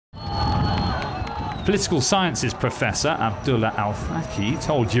Political sciences professor Abdullah Al Fakih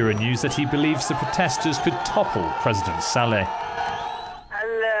told Euronews that he believes the protesters could topple President Saleh.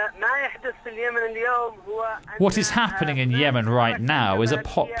 What is happening in Yemen right now is a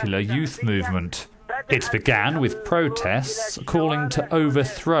popular youth movement. It began with protests calling to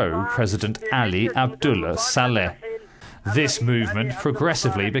overthrow President Ali Abdallah Saleh. This movement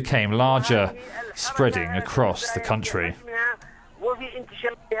progressively became larger, spreading across the country.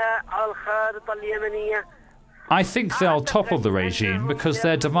 I think they'll topple the regime because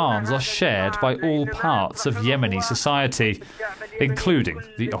their demands are shared by all parts of Yemeni society, including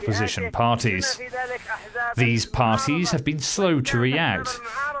the opposition parties. These parties have been slow to react,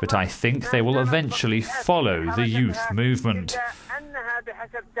 but I think they will eventually follow the youth movement.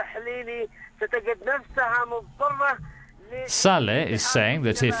 Saleh is saying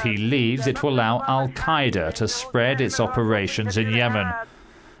that if he leaves, it will allow Al-Qaeda to spread its operations in Yemen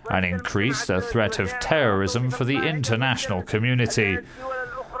and increase the threat of terrorism for the international community,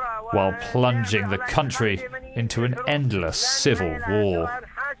 while plunging the country into an endless civil war.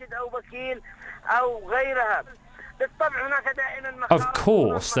 Of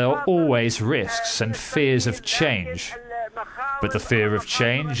course, there are always risks and fears of change, but the fear of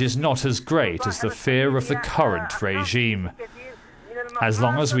change is not as great as the fear of the current regime. As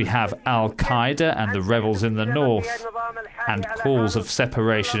long as we have Al-Qaeda and the rebels in the north, and calls of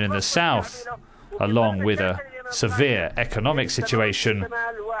separation in the south, along with a severe economic situation,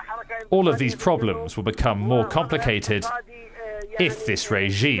 all of these problems will become more complicated if this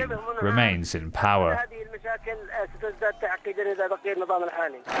regime remains in power.